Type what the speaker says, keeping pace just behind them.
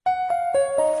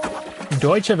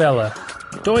Deutsche Welle.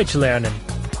 Deutsch lernen.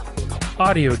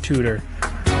 Audio tutor.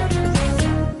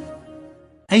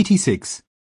 86.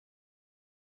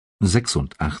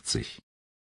 86.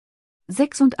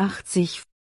 86.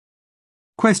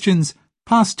 Questions,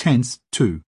 past tense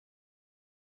 2.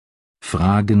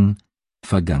 Fragen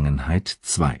Vergangenheit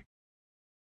 2.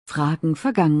 Fragen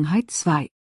Vergangenheit 2.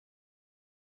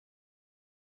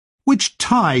 Which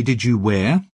tie did you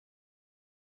wear?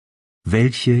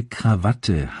 Welche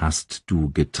Krawatte hast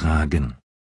du getragen?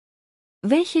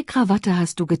 Welche Krawatte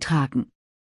hast du getragen?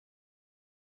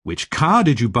 Which car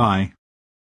did you buy?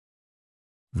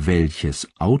 Welches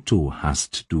Auto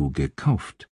hast du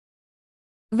gekauft?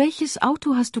 Welches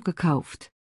Auto hast du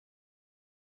gekauft?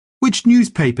 Which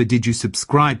newspaper did you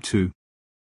subscribe to?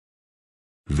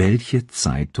 Welche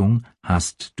Zeitung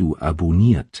hast du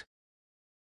abonniert?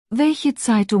 Welche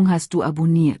Zeitung hast du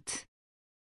abonniert?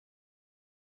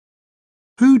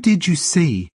 Who did you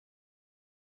see?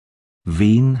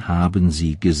 Wen haben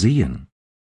Sie gesehen?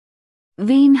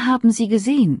 Wen haben Sie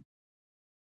gesehen?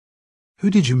 Who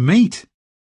did you meet?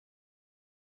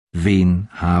 Wen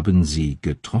haben Sie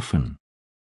getroffen?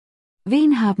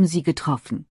 Wen haben Sie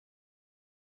getroffen?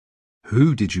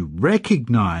 Who did you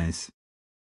recognize?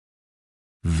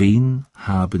 Wen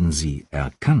haben Sie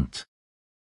erkannt?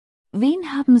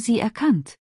 Wen haben Sie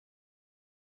erkannt?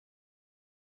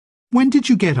 When did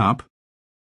you get up?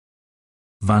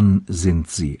 Wann sind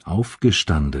Sie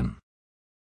aufgestanden?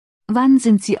 Wann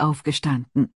sind Sie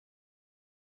aufgestanden?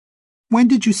 When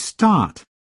did you start?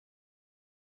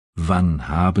 Wann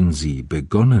haben Sie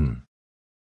begonnen?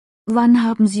 Wann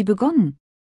haben Sie begonnen?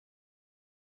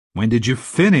 When did you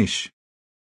finish?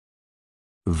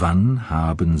 Wann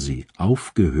haben Sie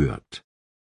aufgehört?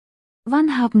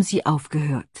 Wann haben Sie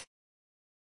aufgehört?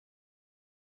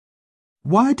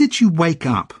 Why did you wake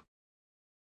up?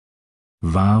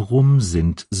 Warum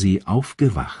sind Sie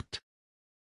aufgewacht?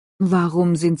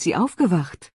 Warum sind Sie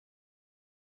aufgewacht?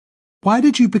 Why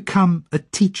did you become a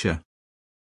teacher?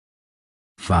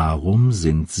 Warum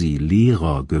sind Sie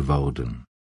Lehrer geworden?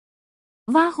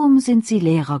 Warum sind Sie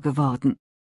Lehrer geworden?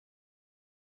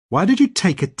 Why did you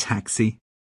take a taxi?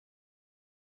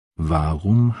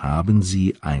 Warum haben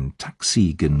Sie ein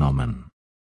Taxi genommen?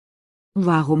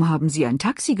 Warum haben Sie ein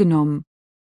Taxi genommen?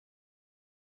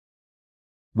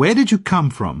 Where did you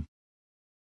come from?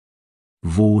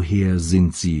 Woher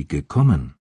sind Sie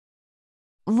gekommen?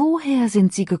 Woher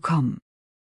sind Sie gekommen?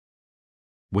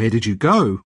 Where did you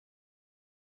go?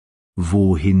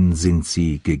 Wohin sind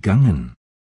Sie gegangen?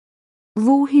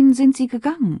 Wohin sind Sie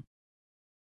gegangen?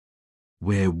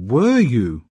 Where were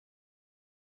you?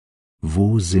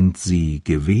 Wo sind Sie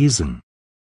gewesen?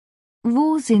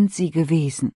 Wo sind Sie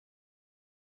gewesen?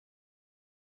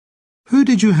 Who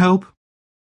did you help?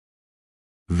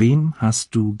 Wem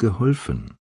hast du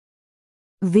geholfen?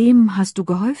 Wem hast du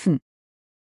geholfen?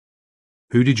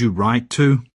 Who did you write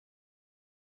to?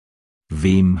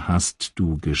 Wem hast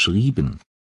du geschrieben?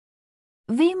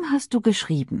 Wem hast du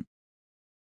geschrieben?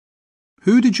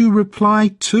 Who did you reply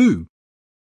to?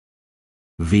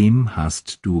 Wem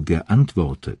hast du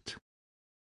geantwortet?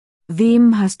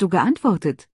 Wem hast du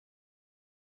geantwortet?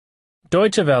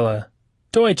 Deutsche Welle.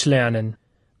 Deutsch lernen.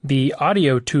 The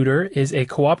audio tutor is a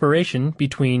cooperation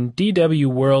between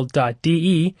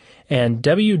dwworld.de and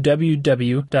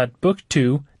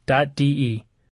www.book2.de.